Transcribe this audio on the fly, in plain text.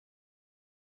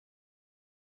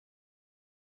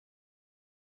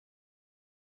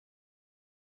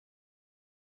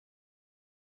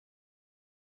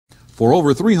For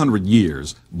over 300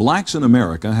 years, blacks in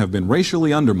America have been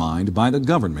racially undermined by the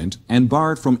government and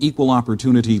barred from equal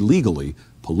opportunity legally,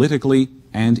 politically,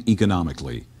 and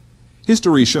economically.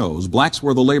 History shows blacks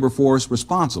were the labor force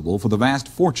responsible for the vast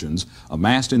fortunes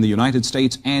amassed in the United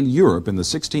States and Europe in the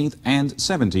 16th and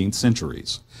 17th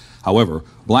centuries. However,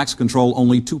 blacks control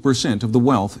only 2% of the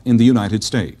wealth in the United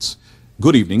States.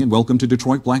 Good evening and welcome to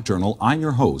Detroit Black Journal. I'm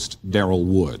your host, Daryl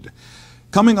Wood.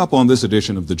 Coming up on this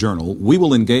edition of the Journal, we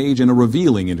will engage in a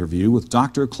revealing interview with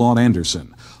Dr. Claude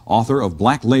Anderson, author of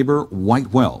Black Labor,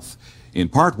 White Wealth. In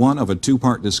part one of a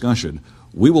two-part discussion,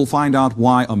 we will find out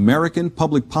why American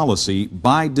public policy,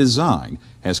 by design,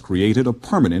 has created a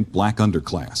permanent black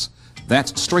underclass.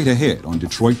 That's straight ahead on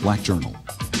Detroit Black Journal.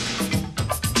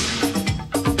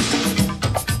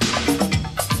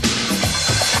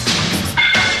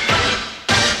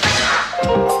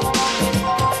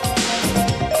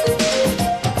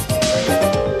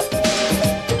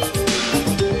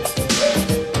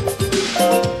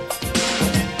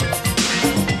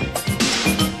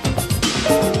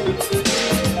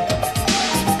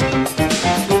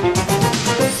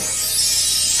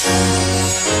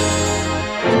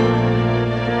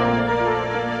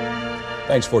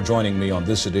 Thanks for joining me on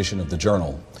this edition of the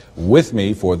Journal. With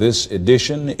me for this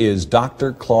edition is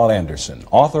Dr. Claude Anderson,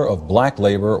 author of Black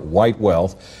Labor, White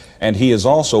Wealth, and he is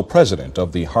also president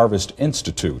of the Harvest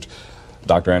Institute.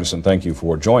 Dr. Anderson, thank you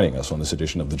for joining us on this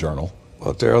edition of the Journal.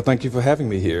 Well, Daryl, thank you for having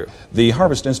me here. The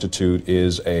Harvest Institute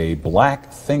is a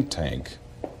black think tank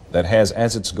that has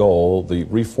as its goal the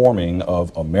reforming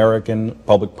of American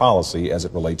public policy as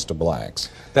it relates to blacks.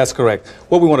 That's correct.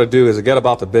 What we want to do is get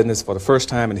about the business for the first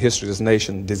time in the history of this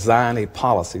nation, design a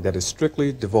policy that is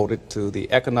strictly devoted to the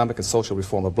economic and social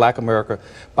reform of black America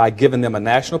by giving them a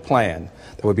national plan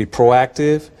that would be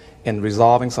proactive in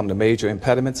resolving some of the major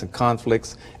impediments and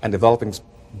conflicts and developing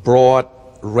broad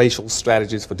racial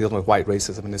strategies for dealing with white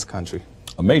racism in this country.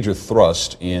 A major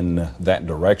thrust in that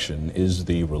direction is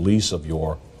the release of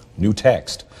your new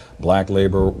text, Black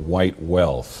Labor, White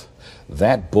Wealth.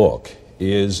 That book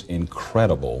is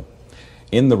incredible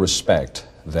in the respect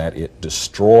that it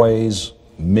destroys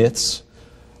myths,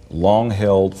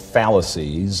 long-held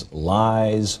fallacies,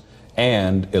 lies,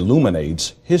 and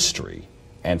illuminates history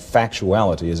and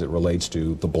factuality as it relates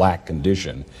to the black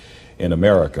condition in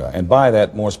America. And by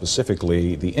that, more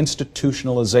specifically, the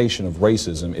institutionalization of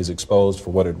racism is exposed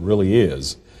for what it really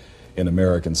is in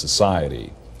American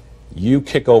society. You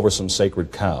kick over some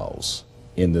sacred cows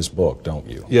in this book, don't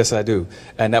you? Yes, I do.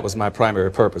 And that was my primary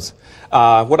purpose.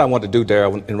 What I wanted to do,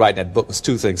 Daryl, in writing that book was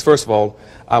two things. First of all,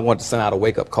 I wanted to send out a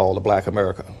wake-up call to black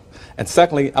America. And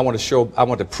secondly, I wanted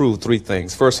to prove three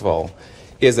things. First of all,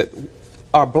 is that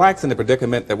are blacks in the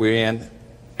predicament that we're in,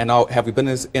 and have we been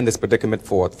in this predicament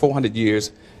for 400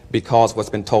 years because what's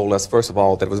been told us, first of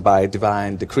all, that it was by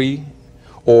divine decree,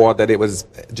 or that it was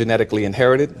genetically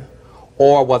inherited,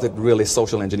 or was it really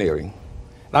social engineering?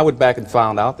 And I went back and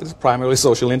found out that it's primarily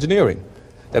social engineering.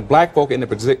 That black folk are in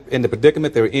the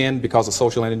predicament they're in because of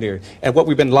social engineering. And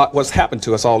what's happened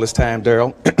to us all this time,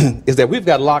 Daryl, is that we've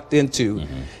got locked into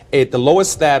the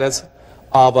lowest status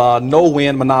of a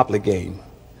no-win monopoly game.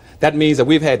 That means that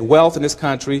we've had wealth in this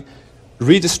country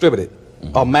redistributed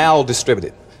or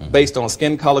maldistributed based on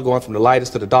skin color going from the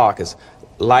lightest to the darkest,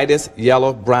 lightest,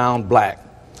 yellow, brown, black.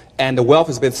 And the wealth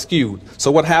has been skewed.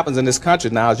 So what happens in this country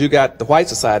now is you got the white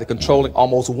society controlling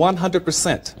almost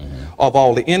 100% of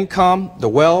all the income, the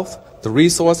wealth, the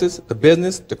resources, the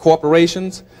business, the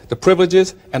corporations, the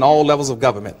privileges, and all levels of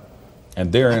government.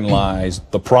 And therein lies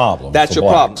the problem. That's your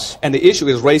blacks. problem. And the issue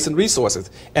is race and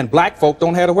resources. And black folk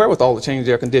don't have the wherewithal to change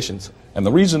their conditions. And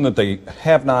the reason that they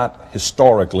have not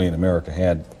historically in America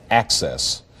had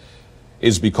access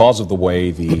is because of the way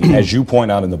as you point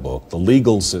out in the book, the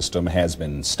legal system has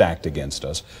been stacked against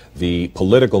us, the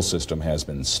political system has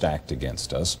been stacked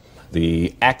against us,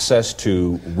 the access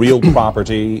to real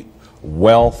property,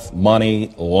 wealth,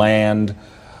 money, land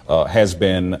has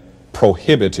been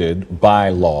prohibited by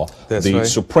law. That's the right.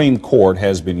 Supreme Court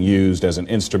has been used as an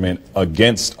instrument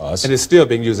against us. And it's still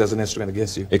being used as an instrument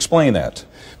against you. Explain that.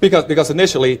 Because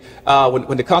initially,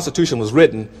 when the Constitution was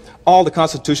written, all the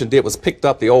Constitution did was picked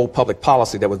up the old public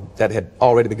policy that had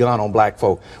already begun on black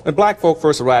folk. When black folk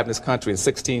first arrived in this country in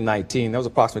 1619, there was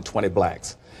approximately 20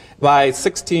 blacks. By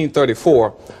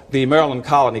 1634, the Maryland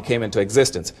colony came into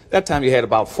existence. That time you had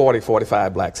about 40,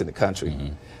 45 blacks in the country.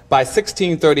 By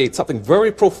 1638, something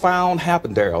very profound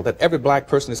happened, Daryl, that every black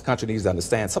person in this country needs to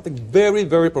understand. Something very,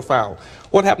 very profound.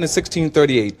 What happened in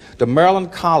 1638? The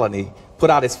Maryland colony put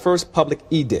out its first public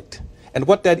edict. And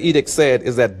what that edict said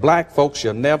is that black folks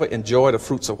shall never enjoy the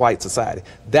fruits of white society.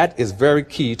 That is very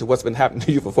key to what's been happening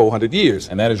to you for 400 years.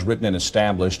 And that is written and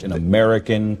established in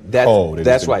American code.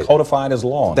 That's right. Codified as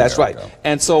law in That's America. right.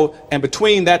 And so, and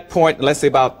between that point, let's say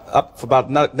up for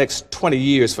about the next 20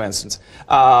 years, for instance,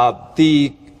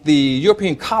 the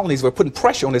European colonies were putting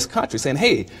pressure on this country, saying,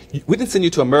 hey, we didn't send you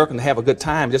to America to have a good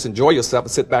time, just enjoy yourself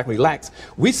and sit back and relax.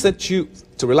 We sent you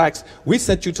to relax. We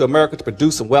sent you to America to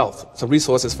produce some wealth, some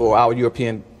resources for our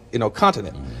European,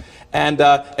 continent. And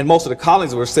most of the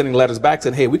colonies were sending letters back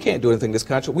saying, hey, we can't do anything in this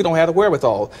country. We don't have the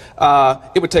wherewithal.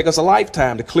 It would take us a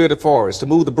lifetime to clear the forest, to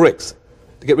move the bricks,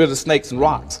 to get rid of the snakes and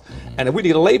rocks. And we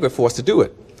need a labor force to do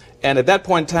it. And at that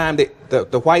point in time,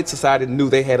 the white society knew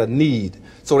they had a need.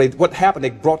 So what happened, they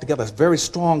brought together a very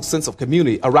strong sense of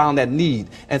community around that need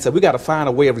and said, we got to find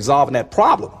a way of resolving that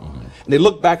problem. And they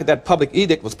looked back at that public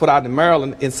edict was put out in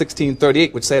Maryland in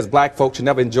 1638, which says black folks should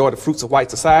never enjoy the fruits of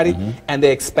white society, and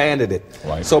they expanded it.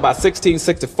 Right. So by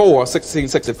 1664,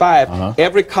 1665,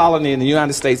 every colony in the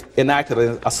United States enacted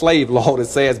a slave law that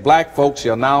says black folks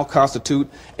shall now constitute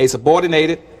a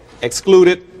subordinated,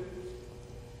 excluded,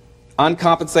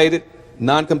 uncompensated,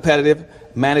 non-competitive,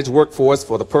 managed workforce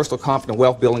for the personal confidence and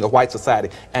wealth building of white society.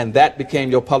 And that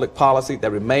became your public policy that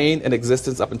remained in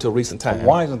existence up until recent times.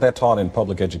 Why isn't that taught in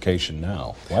public education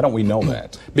now? Why don't we know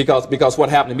that? Because what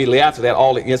happened immediately after that,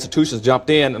 all the institutions jumped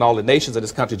in and all the nations in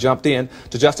this country jumped in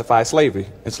to justify slavery,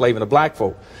 enslaving the black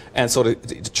folk. And so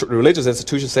the religious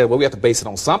institutions said, well, we have to base it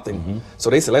on something. So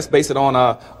they said, let's base it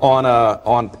on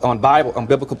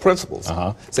biblical principles,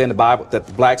 saying the Bible that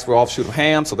the blacks were offshoot of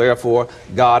Ham, so therefore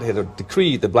God had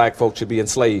decreed that black folks should be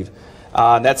enslaved.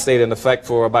 And that stayed in effect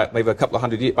for about maybe a couple of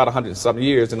hundred years, about 100 and some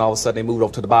years, and all of a sudden they moved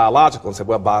over to the biological and said,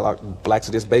 well, blacks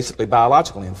are just basically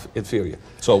biologically inferior.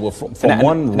 So from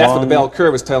one rung, that's what the bell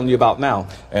curve is telling you about now.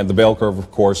 And the bell curve,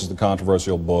 of course, is the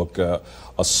controversial book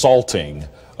assaulting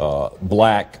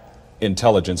black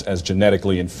intelligence as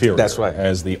genetically inferior. That's right.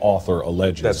 As the author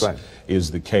alleges. That's right.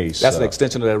 Is the case. That's an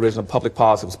extension of the original public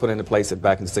policy that was put into place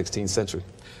back in the 16th century.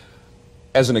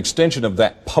 As an extension of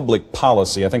that public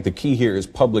policy, I think the key here is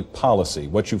public policy.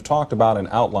 What you've talked about and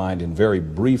outlined in very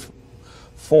brief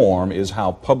form is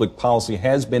how public policy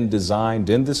has been designed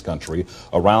in this country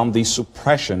around the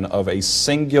suppression of a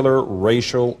singular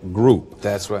racial group.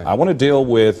 That's right. I want to deal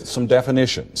with some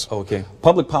definitions. Okay.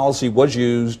 Public policy was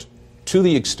used to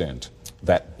the extent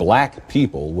that black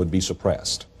people would be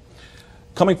suppressed.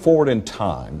 Coming forward in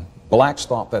time, blacks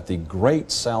thought that the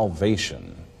great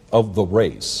salvation of the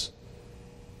race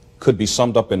could be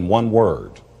summed up in one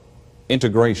word: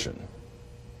 integration.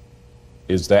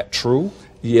 Is that true?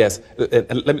 Yes.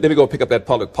 And let me go pick up that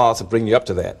public policy and bring you up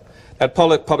to that. That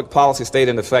public policy stayed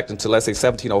in effect until, let's say,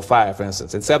 1705, for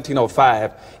instance. In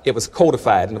 1705, it was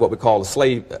codified into what we call the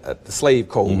slave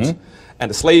codes. And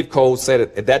the slave code said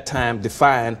at that time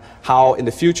defined how in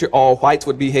the future all whites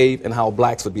would behave and how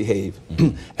blacks would behave.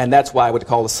 And that's why what they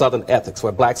call the Southern ethics,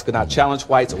 where blacks could not challenge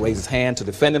whites or raise his hand to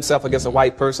defend himself against a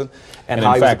white person. And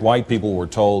in fact, white people were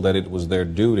told that it was their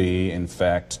duty, in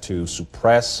fact, to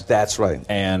suppress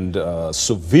and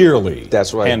severely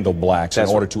handle blacks in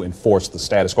order to enforce the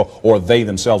status quo, or they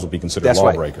themselves would be considered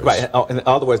lawbreakers. Right. In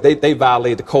other words, they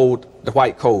violated the code, the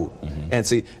white code. And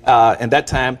see, in that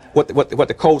time, what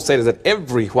the code said is that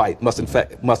every white must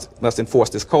enforce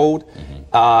this code.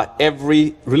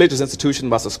 Every religious institution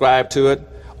must subscribe to it.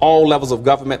 All levels of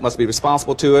government must be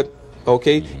responsible to it.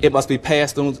 Okay, it must be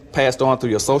passed on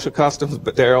through your social customs,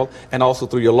 Daryl, and also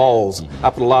through your laws. I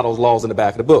put a lot of those laws in the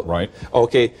back of the book. Right.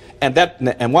 Okay, and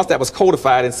once that was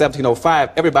codified in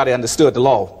 1705, everybody understood the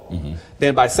law.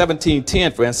 Then by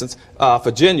 1710, for instance,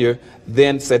 Virginia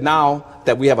then said, now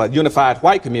that we have a unified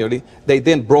white community, they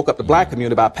then broke up the black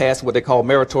community by passing what they call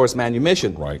meritorious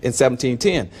manumission in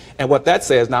 1710. And what that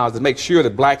says now is to make sure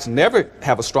that blacks never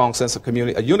have a strong sense of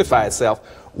community, a unified self,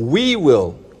 we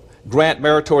will grant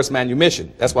meritorious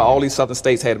manumission. That's why all these southern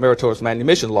states had meritorious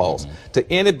manumission laws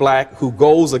to any black who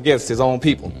goes against his own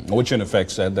people. Which in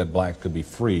effect said that blacks could be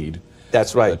freed.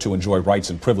 That's right. To enjoy rights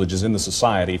and privileges in the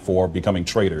society for becoming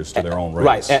traitors to their own race.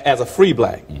 Right, as a free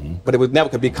black. But it would never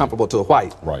could be comparable to a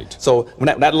white. Right. So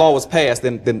when that law was passed,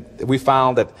 then we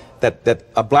found that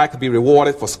a black could be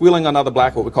rewarded for squealing another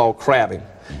black, what we call crabbing.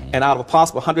 And out of a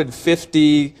possible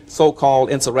 150 so-called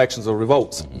insurrections or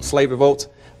revolts, slave revolts,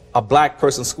 a black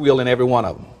person squealed in every one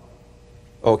of them.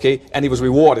 Okay, and he was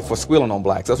rewarded for squealing on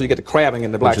blacks. That's where you get the crabbing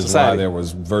in the black society. Which is why there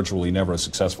was virtually never a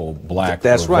successful black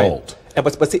revolt. Right.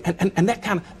 But see, and that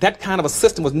kind of a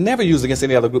system was never used against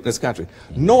any other group in this country.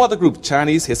 No other group,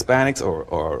 Chinese, Hispanics,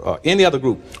 or any other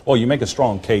group. Well, you make a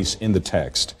strong case in the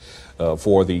text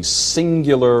for the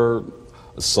singular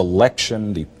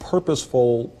selection, the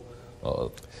purposeful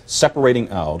separating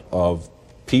out of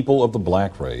people of the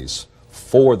black race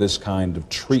for this kind of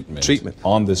treatment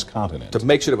on this continent. To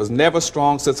make sure there was never a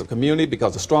strong sense of community,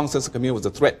 because a strong sense of community was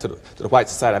a threat to the white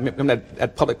society. I remember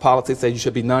that public policy said you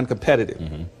should be non-competitive.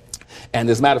 Mm-hmm. And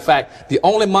as a matter of fact, the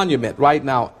only monument right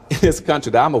now in this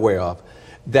country that I'm aware of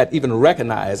that even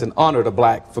recognize and honor the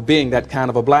black for being that kind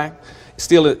of a black is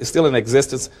still in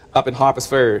existence up in Harper's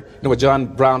Ferry. You know where John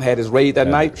Brown had his raid that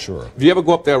night? Sure. If you ever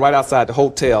go up there right outside the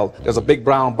hotel, there's a big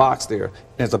brown box there.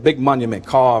 And there's a big monument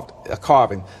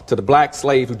carving to the black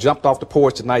slave who jumped off the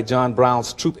porch the night John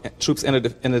Brown's troops entered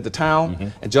the town, mm-hmm.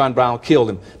 and John Brown killed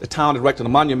him. The town erected a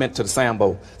monument to the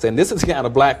Sambo, saying this is the kind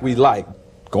of black we like.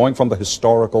 Going from the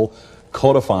historical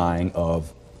codifying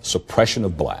of suppression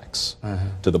of blacks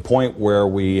to the point where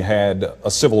we had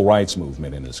a civil rights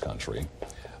movement in this country.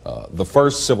 The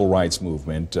first civil rights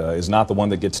movement is not the one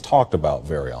that gets talked about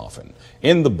very often.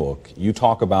 In the book, you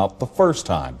talk about the first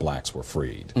time blacks were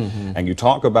freed, mm-hmm. and you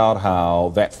talk about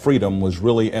how that freedom was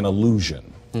really an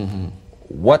illusion. Mm-hmm.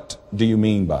 What do you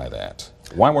mean by that?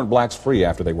 Why weren't blacks free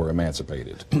after they were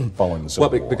emancipated following the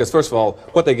Civil War? Because first of all,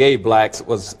 what they gave blacks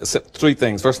was three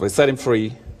things. First of all, they set him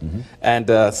free. Mm-hmm.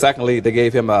 And secondly, they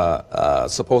gave him a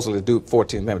supposedly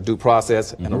 14th Amendment due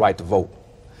process, mm-hmm. and a right to vote.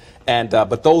 And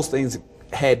but those things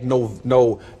had no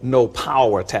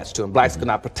power attached to them. Blacks, mm-hmm. could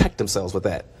not protect themselves with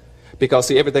that, because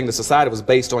see, everything in the society was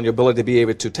based on your ability to be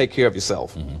able to take care of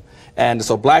yourself. Mm-hmm. And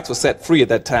so blacks were set free at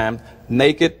that time,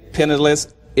 naked,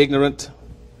 penniless, ignorant,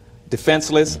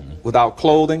 defenseless, mm-hmm. without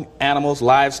clothing, animals,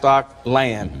 livestock,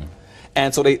 land. Mm-hmm.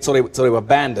 And so they were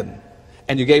abandoned.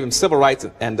 And you gave him civil rights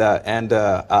and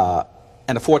the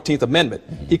 14th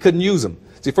Amendment. Mm-hmm. He couldn't use them.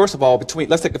 See, first of all,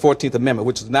 let's take the 14th Amendment,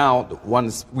 which is now the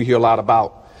ones we hear a lot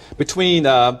about. Between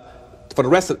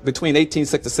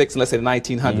 1866 and let's say the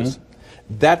 1900s, mm-hmm.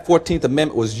 that 14th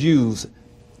Amendment was used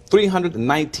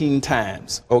 319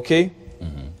 times, okay?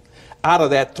 Mm-hmm. Out of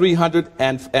that,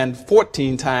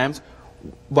 314 times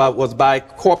was by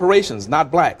corporations, not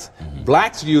blacks. Mm-hmm.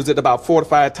 Blacks used it about 4 to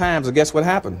 5 times, and guess what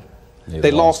happened?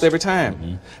 They lost every time.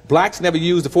 Mm-hmm. Blacks never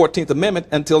used the 14th Amendment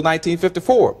until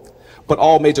 1954. But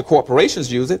all major corporations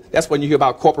use it. That's when you hear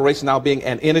about corporation now being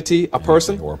an entity, a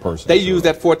person. Or a person. They used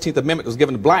that 14th Amendment that was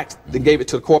given to blacks, mm-hmm. then gave it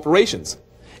to the corporations.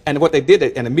 And what they did,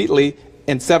 and immediately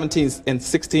in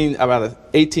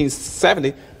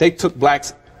 1870, they took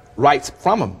blacks' rights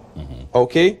from them, mm-hmm.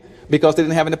 okay? Because they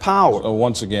didn't have any power. So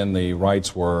once again, the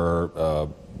rights were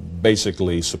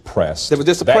basically suppressed. They were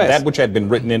just suppressed. That which had been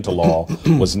written into law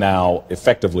was now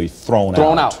effectively thrown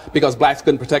out. Because blacks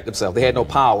couldn't protect themselves. They had no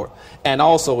power. And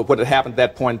also what had happened at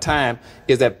that point in time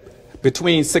is that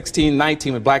between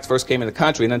 1619, when blacks first came in the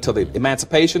country, and until the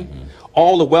emancipation, mm-hmm.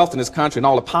 all the wealth in this country and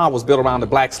all the power was built around the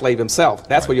black slave himself.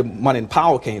 That's where your money and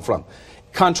power came from.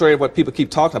 Contrary to what people keep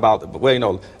talking about, well, you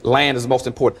know, land is the most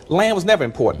important. Land was never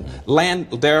important. Mm-hmm. Land,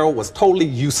 Daryl, was totally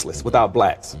useless without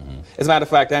blacks. Mm-hmm. As a matter of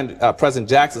fact, President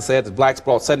Jackson said that blacks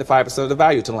brought 75% of the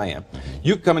value to land. Mm-hmm.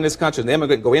 You can come in this country, an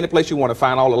immigrant, go any place you want to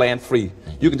find all the land free.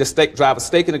 Mm-hmm. You can just drive a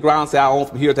stake in the ground and say, I own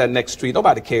from here to that next street.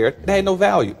 Nobody cared. It had no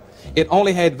value. Mm-hmm. It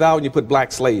only had value when you put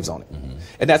black slaves on it. Mm-hmm.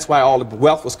 And that's why all the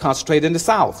wealth was concentrated in the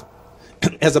South.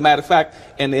 As a matter of fact,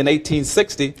 in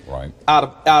 1860, right. out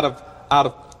of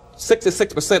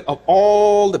 66% of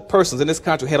all the persons in this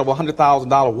country had over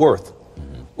 $100,000 worth.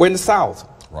 Mm-hmm. We're in the South.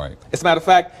 Right. As a matter of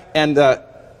fact, and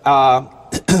out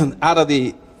of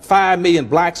the 5 million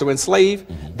blacks who were enslaved,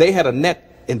 mm-hmm. they had a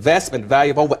net investment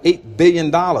value of over $8 billion.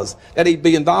 That $8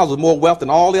 billion was more wealth than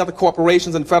all the other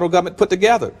corporations and federal government put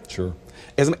together. Sure.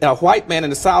 As a white man in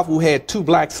the South who had 2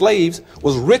 black slaves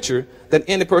was richer than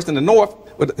any person in the North.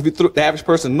 If you threw the average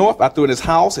person in the North, I threw in his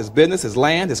house, his business, his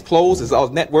land, his clothes, his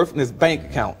net worth, and his bank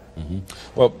account. Mm-hmm.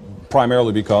 Well,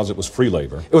 primarily because it was free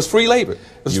labor. It was free labor. It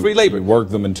was free labor. You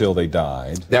worked them until they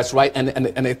died. That's right. And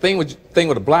the thing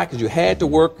with a black is you had to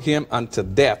work him unto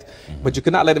death, mm-hmm. but you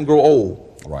could not let him grow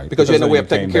old. Right. Because you had no way of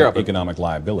taking care of him. Economic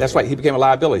liability. That's right. He became a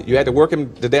liability. You had to work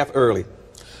him to death early.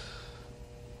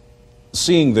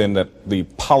 Seeing then that the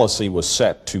policy was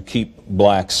set to keep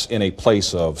blacks in a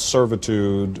place of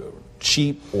servitude,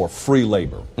 cheap or free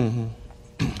labor, mm-hmm.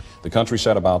 the country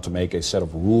set about to make a set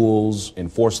of rules,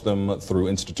 enforce them through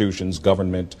institutions,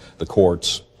 government, the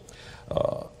courts,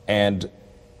 and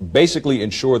basically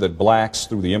ensure that blacks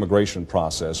through the immigration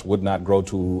process would not grow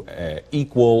to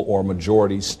equal or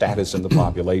majority status in the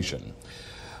population.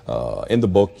 In the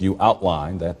book, you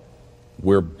outline that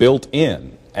we're built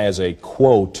in as a,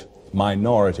 quote,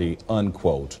 minority,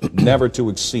 unquote, never to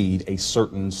exceed a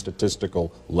certain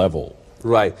statistical level.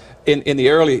 Right. In the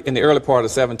early part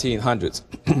of the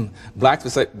 1700s, black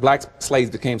slaves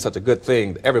became such a good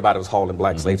thing. Everybody was hauling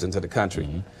black slaves into the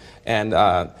country, and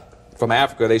from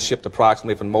Africa they shipped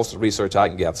approximately, from most of the research I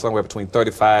can get, somewhere between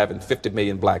 35 and 50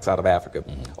 million blacks out of Africa.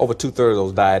 Over 2/3 of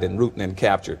those died en route and then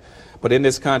captured. But in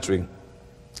this country,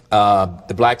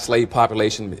 the black slave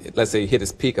population, let's say, hit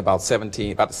its peak about the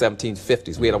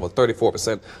 1750s. We had over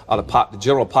 34% of the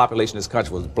general population of this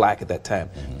country was black at that time.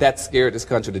 That scared this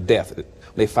country to death when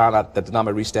they found out that the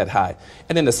number reached that high.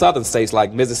 And in the southern states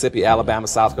like Mississippi, Alabama,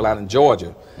 South Carolina, and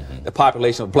Georgia, the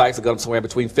population of blacks had gone up somewhere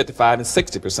between 55 and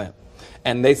 60%.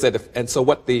 And they said, and so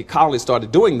what the colonies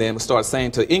started doing then was started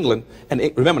saying to England, and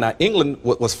remember now, England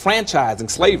was franchising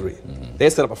slavery. They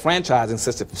set up a franchising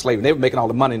system for slavery. They were making all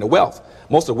the money and the wealth.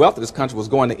 Most of the wealth of this country was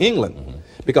going to England,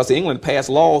 because England passed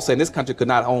laws saying this country could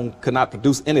not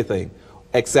produce anything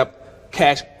except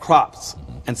cash crops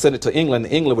and send it to England.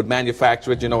 England would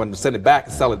manufacture it, you know, and send it back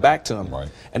and sell it back to them. Right.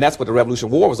 And that's what the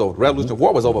Revolutionary War was over. The Revolutionary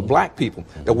War was over black people.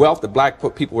 The wealth that black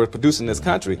people were producing in this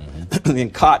country, in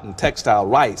cotton, textile,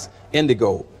 rice,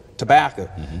 indigo, tobacco,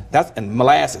 and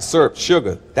molasses, syrup,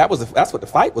 sugar. That's what the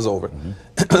fight was over.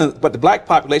 But the black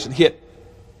population hit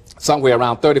somewhere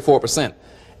around 34%.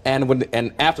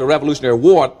 And after the Revolutionary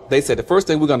War, they said the first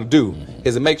thing we're going to do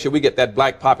is to make sure we get that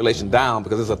black population down,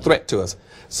 because it's a threat to us.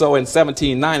 So in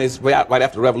 1790s, right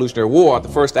after the Revolutionary War, the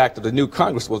first act of the new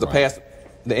Congress was to pass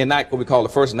enact what we call the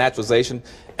first naturalization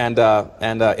and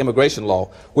immigration law,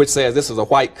 which says this is a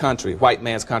white country, white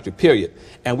man's country, period.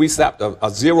 And we slapped a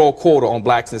zero quota on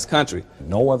blacks in this country.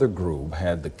 No other group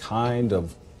had the kind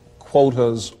of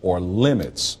quotas or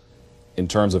limits in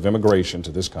terms of immigration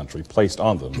to this country placed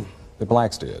on them that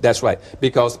blacks did. That's right,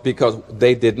 because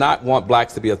they did not want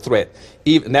blacks to be a threat.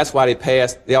 And that's why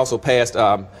they also passed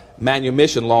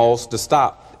manumission laws to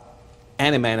stop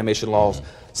anti-manumission laws,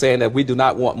 saying that we do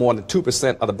not want more than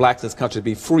 2% of the blacks in this country to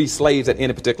be free slaves at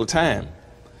any particular time.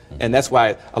 And that's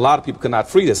why a lot of people could not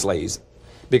free their slaves,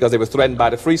 because they were threatened by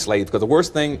the free slaves. Because the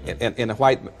worst thing in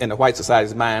the white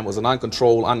society's mind was an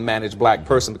uncontrolled, unmanaged black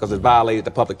person, because it violated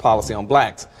the public policy on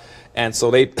blacks. And so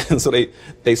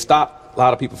they stopped a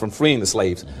lot of people from freeing the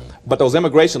slaves. But those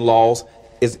immigration laws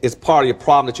is part of your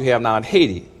problem that you have now in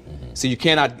Haiti. So you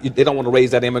cannot, they don't want to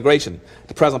raise that immigration.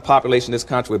 The present population in this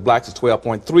country with blacks is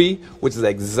 12.3, which is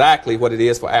exactly what it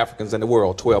is for Africans in the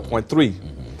world, 12.3.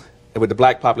 And with the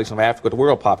black population of Africa, the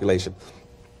world population.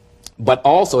 But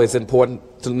also it's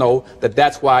important to know that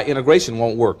that's why integration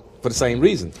won't work, for the same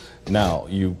reason. Now,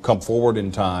 you come forward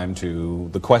in time to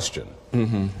the question.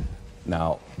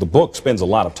 Now, the book spends a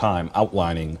lot of time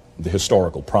outlining the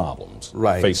historical problems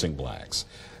facing blacks.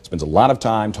 Spends a lot of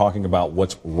time talking about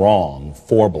what's wrong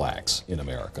for blacks in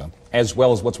America, as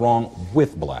well as what's wrong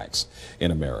with blacks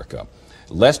in America.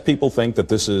 Lest people think that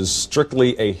this is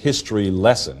strictly a history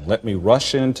lesson, let me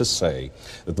rush in to say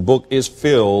that the book is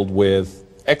filled with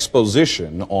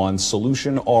exposition on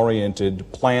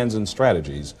solution-oriented plans and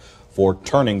strategies for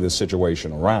turning this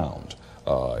situation around.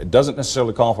 It doesn't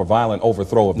necessarily call for violent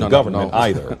overthrow of the government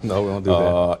either. No, we don't do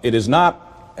that. It is not.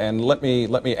 And let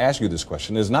me ask you this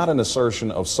question. It's not an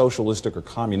assertion of socialistic or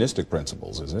communistic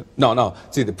principles, is it? No, no.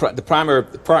 See,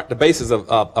 the basis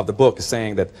of the book is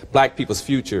saying that black people's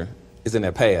future is in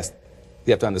their past.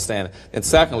 You have to understand it. And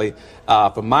secondly,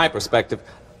 from my perspective,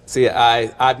 see,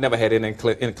 I've never had any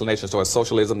inclinations towards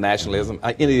socialism, nationalism,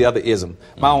 any other ism.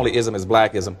 My only ism is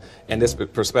blackism in this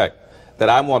perspective, that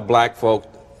I want black folk.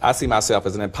 I see myself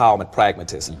as an empowerment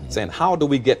pragmatist, saying how do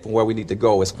we get from where we need to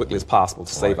go as quickly as possible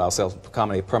to save ourselves from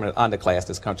becoming a permanent underclass in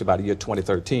this country by the year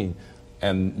 2013.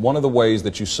 And one of the ways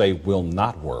that you say will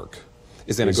not work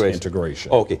is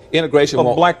integration. Okay, integration.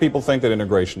 Well, black people think that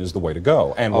integration is the way to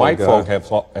go, and white folk have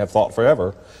thought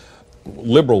forever.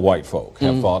 Liberal white folk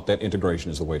have thought that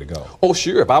integration is the way to go. Oh,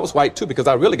 sure. If I was white too, because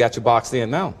I really got you boxed in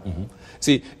now.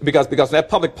 See, because that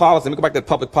public policy, let me go back to that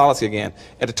public policy again.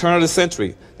 At the turn of the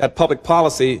century, that public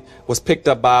policy was picked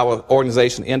up by our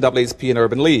organization, NAACP and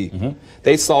Urban League.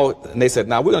 They saw it and they said,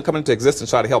 now we're going to come into existence and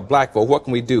try to help black folk. What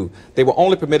can we do? They were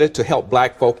only permitted to help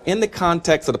black folk in the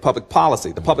context of the public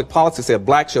policy. The public policy said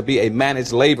black shall be a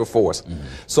managed labor force.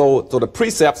 So the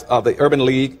precepts of the Urban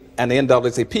League and the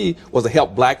NAACP was to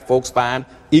help black folks find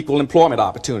equal employment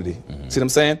opportunity. See what I'm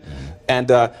saying? And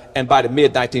by the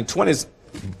mid-1920s,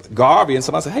 Garvey and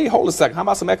somebody said, hey, hold a second, how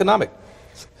about some economic?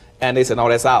 And they said, no,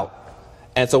 that's out.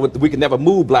 And so we could never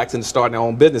move blacks into starting their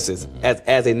own businesses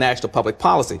as a national public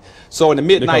policy. So in the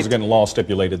mid-1920s... Because again, the law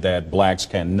stipulated that blacks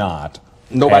cannot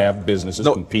have businesses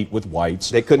compete with whites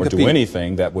they couldn't or compete. do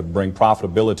anything that would bring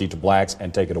profitability to blacks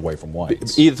and take it away from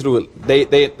whites. Either through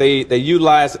they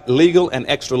utilize legal and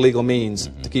extra legal means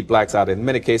to keep blacks out. In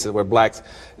many cases where blacks,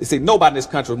 you see, nobody in this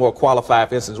country was more qualified,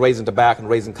 for instance, raising tobacco and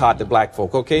raising cotton than black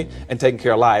folk, okay, and taking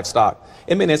care of livestock.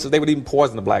 In many instances, they would even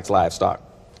poison the blacks' livestock.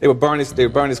 They would burn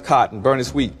his cotton, burn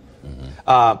his wheat.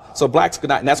 So blacks could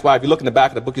not, and that's why if you look in the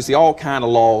back of the book, you see all kind of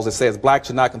laws that says blacks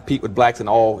should not compete with blacks and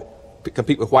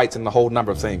compete with whites in a whole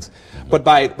number of things. But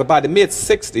by the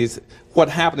mid-60s, what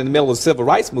happened in the middle of the civil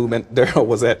rights movement, Darrell,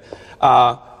 was that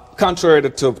contrary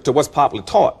to what's popularly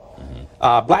taught,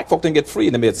 black folk didn't get free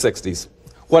in the mid-60s.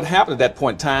 What happened at that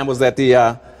point in time was that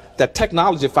that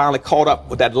technology finally caught up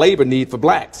with that labor need for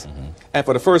blacks. And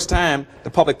for the first time, the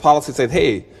public policy said,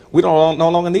 hey, we no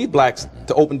longer need blacks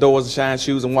to open doors and shine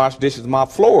shoes and wash dishes and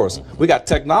mop floors. We got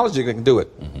technology that can do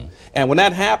it. And when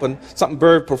that happened, something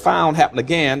very profound happened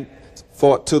again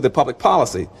to the public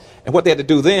policy. And what they had to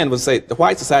do then was say, the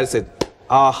white society said,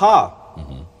 aha,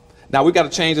 now we've got to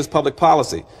change this public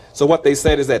policy. So what they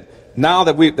said is that now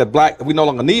that we no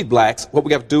longer need blacks, what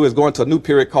we have to do is go into a new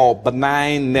period called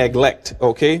benign neglect,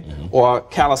 okay, or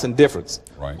callous indifference,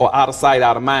 or out of sight,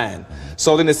 out of mind.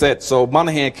 So then they said, so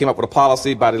Moynihan came up with a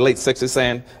policy by the late 60s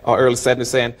saying, or early 70s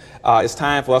saying, it's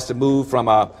time for us to move from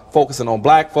focusing on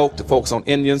black folk to focus on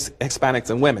Indians, Hispanics,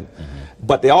 and women.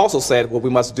 But they also said what we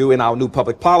must do in our new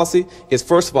public policy is,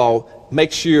 first of all,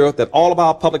 make sure that all of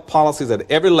our public policies at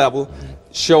every level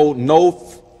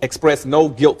express no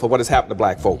guilt for what has happened to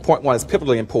black folk. Point one is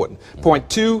pivotally important. Point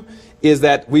two is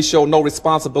that we show no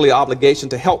responsibility or obligation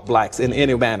to help blacks in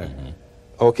any manner.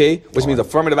 Okay? Which means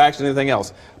affirmative action and anything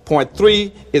else. Point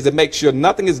three is to make sure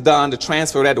nothing is done to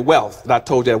transfer that wealth that I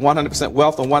told you, that 100%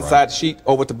 wealth on one side of the sheet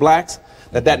over to blacks,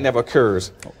 that never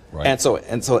occurs. And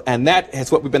that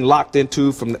is what we've been locked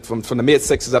into from the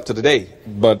mid-60s up to today.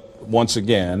 But once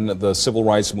again, the civil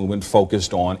rights movement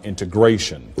focused on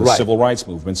integration. The civil rights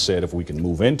movement said if we can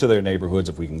move into their neighborhoods,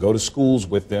 if we can go to schools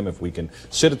with them, if we can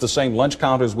sit at the same lunch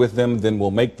counters with them, then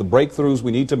we'll make the breakthroughs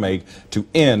we need to make to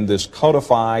end this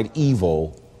codified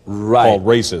evil called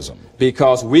racism.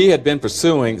 Because we had been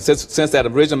pursuing, since that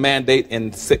original mandate in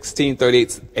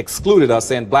 1638 excluded us,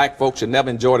 saying black folks should never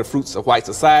enjoy the fruits of white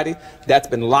society, that's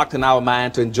been locked in our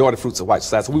mind to enjoy the fruits of white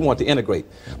society. So we want to integrate.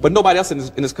 But nobody else in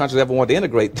this country has ever wanted to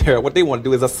integrate. What they want to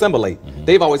do is assimilate.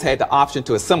 They've always had the option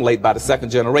to assimilate by the second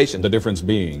generation. The difference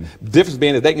being? The difference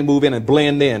being that they can move in and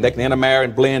blend in. They can intermarry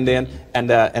and blend in, and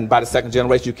by the second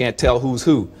generation you can't tell who's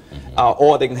who.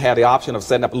 Or they can have the option of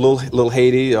setting up a little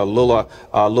Haiti, or a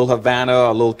little Havana, or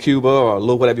a little Cuba, or a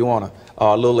little whatever you want,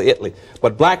 or a little Italy.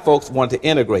 But black folks wanted to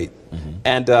integrate,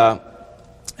 and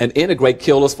integrate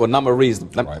killed us for a number of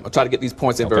reasons. I'll try to get these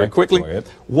points in very quickly.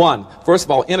 One, first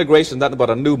of all, integration is nothing but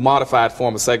a new modified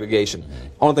form of segregation.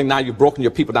 Only thing now, you've broken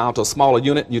your people down to a smaller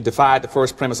unit, and you defied the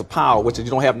first premise of power, which is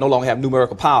you no longer have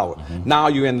numerical power. Now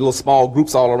you're in little small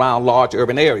groups all around large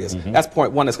urban areas. That's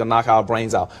point one that's going to knock our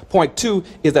brains out. Point two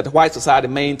is that the white society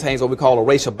maintains what we call a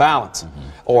racial balance,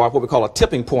 or what we call a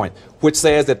tipping point, which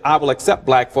says that I will accept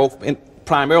black folk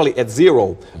primarily at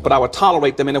 0, but I would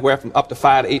tolerate them anywhere from up to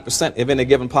 5 to 8% of any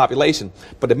given population.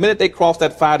 But the minute they cross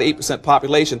that 5 to 8%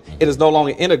 population, it is no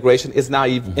longer integration, it's now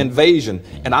invasion,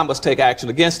 and I must take action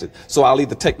against it. So I'll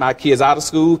either take my kids out of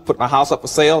school, put my house up for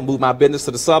sale, move my business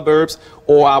to the suburbs,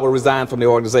 or I will resign from the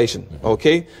organization,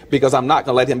 okay? Because I'm not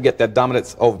going to let him get that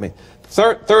dominance over me.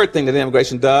 Third thing that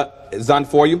immigration is done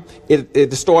for you, it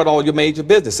destroyed all your major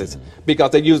businesses, because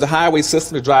they used the highway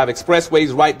system to drive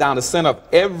expressways right down the center of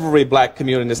every black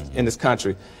community in this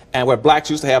country. And where blacks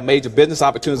used to have major business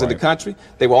opportunities in the country,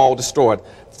 they were all destroyed.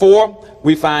 4,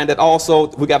 we find that also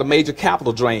we got a major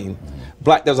capital drain.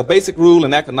 There's a basic rule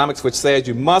in economics which says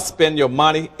you must spend your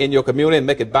money in your community and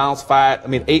make it bounce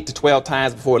 8 to 12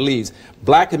 times before it leaves.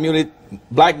 Black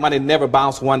money never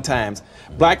bounced 1 time.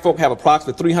 Black folk have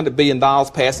approximately $300 billion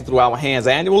passing through our hands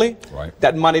annually.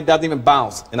 That money doesn't even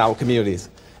bounce in our communities.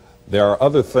 There are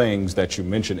other things that you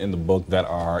mention in the book that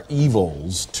are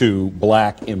evils to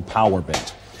black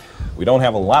empowerment. We don't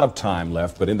have a lot of time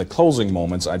left, but in the closing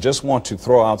moments, I just want to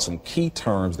throw out some key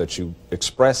terms that you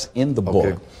express in the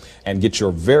book and get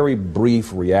your very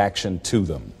brief reaction to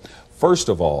them. First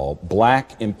of all,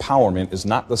 black empowerment is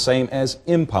not the same as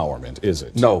empowerment, is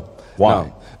it? No. Why?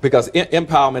 No. Because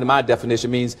empowerment, in my definition,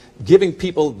 means giving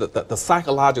people the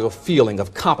psychological feeling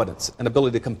of competence and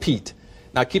ability to compete.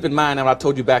 Now, keep in mind, and I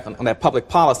told you back on that public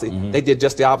policy, they did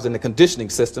just the opposite in the conditioning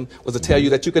system, was to tell you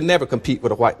that you could never compete with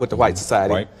the white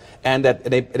society, and that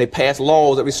they passed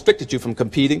laws that restricted you from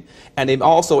competing, and they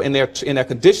also, in their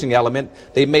conditioning element,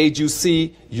 they made you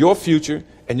see your future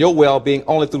and your well-being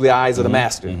only through the eyes of the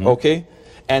master, okay?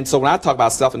 And so when I talk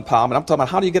about self-empowerment, I'm talking about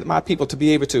how do you get my people to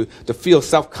be able to feel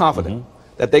self-confident,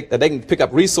 that they can pick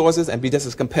up resources and be just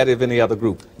as competitive as any other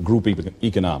group. Group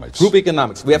economics. Group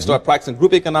economics. We have to start practicing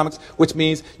group economics, which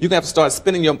means you're going to have to start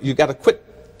spending you got to quit,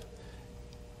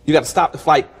 you got to stop the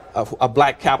flight of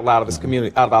black capital out of this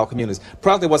community, out of our communities.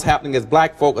 Presently what's happening is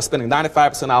black folk are spending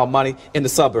 95% of our money in the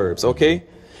suburbs, okay?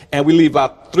 And we leave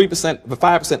about 3%,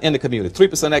 5% in the community.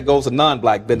 3% that goes to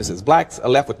non-black businesses. Blacks are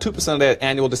left with 2% of their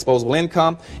annual disposable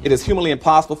income. It is humanly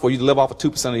impossible for you to live off of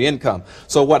 2% of your income.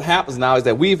 So what happens now is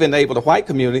that we've enabled the white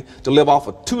community to live off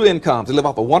of 2 incomes, to live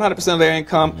off of 100% of their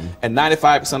income and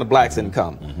 95% of blacks'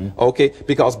 income. Okay?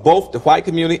 Because both the white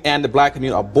community and the black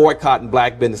community are boycotting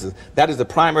black businesses. That is the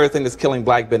primary thing that's killing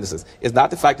black businesses. It's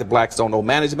not the fact that blacks don't know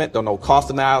management, don't know cost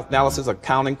analysis,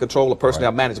 accounting, control, or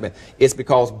personnel management. It's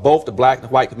because both the black and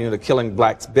the white community are killing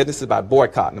blacks' businesses by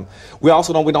boycotting them. We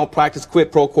also know we don't practice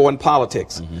quid pro quo in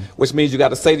politics, which means you got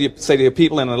to say to your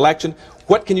people in an election,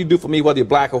 what can you do for me whether you're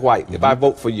black or white if I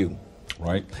vote for you?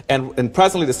 Right. And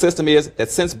presently the system is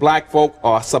that since black folk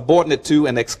are subordinate to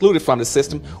and excluded from the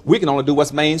system, we can only do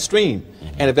what's mainstream.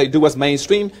 And if they do what's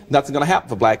mainstream, nothing's going to happen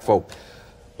for black folk.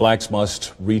 Blacks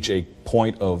must reach a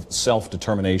point of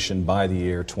self-determination by the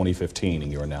year 2015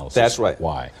 in your analysis. That's right.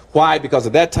 Why? Why? Because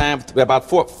at that time,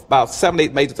 about 7,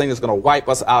 8 major things that's going to wipe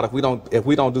us out if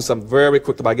we don't do something very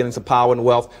quickly about getting some power and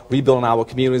wealth, rebuilding our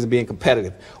communities and being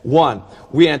competitive. One,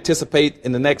 we anticipate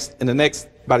in the next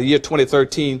by the year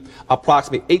 2013,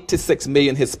 approximately 8 to 6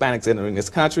 million Hispanics entering this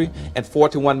country and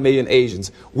 41 million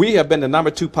Asians. We have been the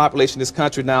 #2 population in this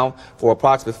country now for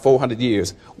approximately 400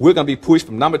 years. We're going to be pushed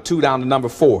from #2 down to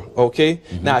 #4, okay?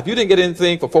 Now, if you didn't get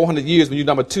anything for 400 years when you're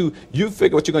 #2, you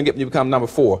figure what you're going to get when you become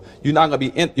 #4. You're not going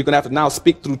to be you're going to have to now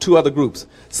speak through 2 other groups.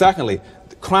 Secondly,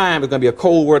 crime is going to be a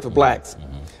cold word for blacks.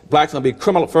 Blacks are going to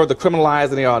be further criminalized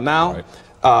than they are now. Right.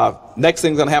 Next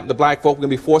thing's going to happen to black folk. We're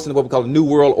going to be forced into what we call a new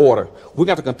world order. We're going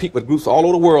to have to compete with groups all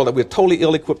over the world that we're totally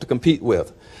ill-equipped to compete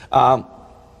with. But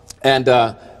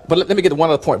let me get to one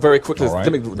other point very quickly.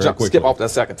 Right. Let me skip off that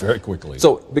second. Very quickly.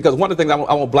 So, because one of the things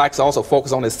I want blacks to also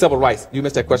focus on is civil rights. You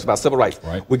missed that question about civil rights.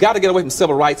 Right. We got to get away from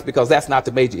civil rights because that's not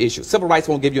the major issue. Civil rights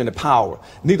won't give you any power.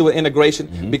 Neither will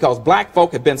integration, because black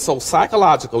folk have been so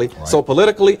psychologically, so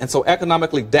politically, and so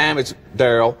economically damaged,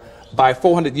 Daryl, by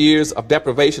 400 years of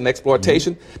deprivation and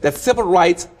exploitation, that civil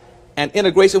rights and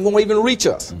integration won't even reach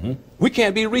us. We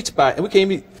can't be reached by it,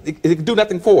 and it can do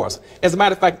nothing for us. As a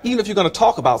matter of fact, even if you're going to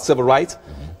talk about civil rights,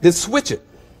 then switch it.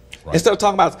 Right. Instead of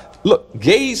talking about, look,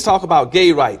 gays talk about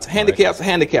gay rights, handicaps,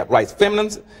 handicap rights,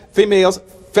 females,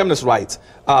 feminist rights,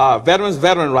 veterans,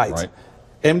 veteran rights. Right.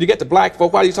 And when you get to black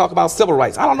folk, why do you talk about civil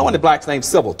rights? I don't know any blacks named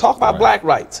civil. Talk about black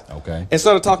rights. Okay.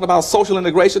 Instead of talking about social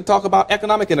integration, talk about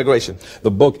economic integration.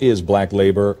 The book is Black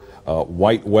Labor,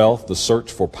 White Wealth, The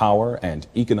Search for Power and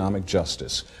Economic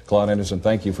Justice. Claude Anderson,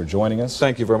 thank you for joining us.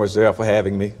 Thank you very much, Daryl, for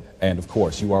having me. And of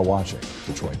course, you are watching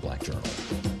Detroit Black Journal.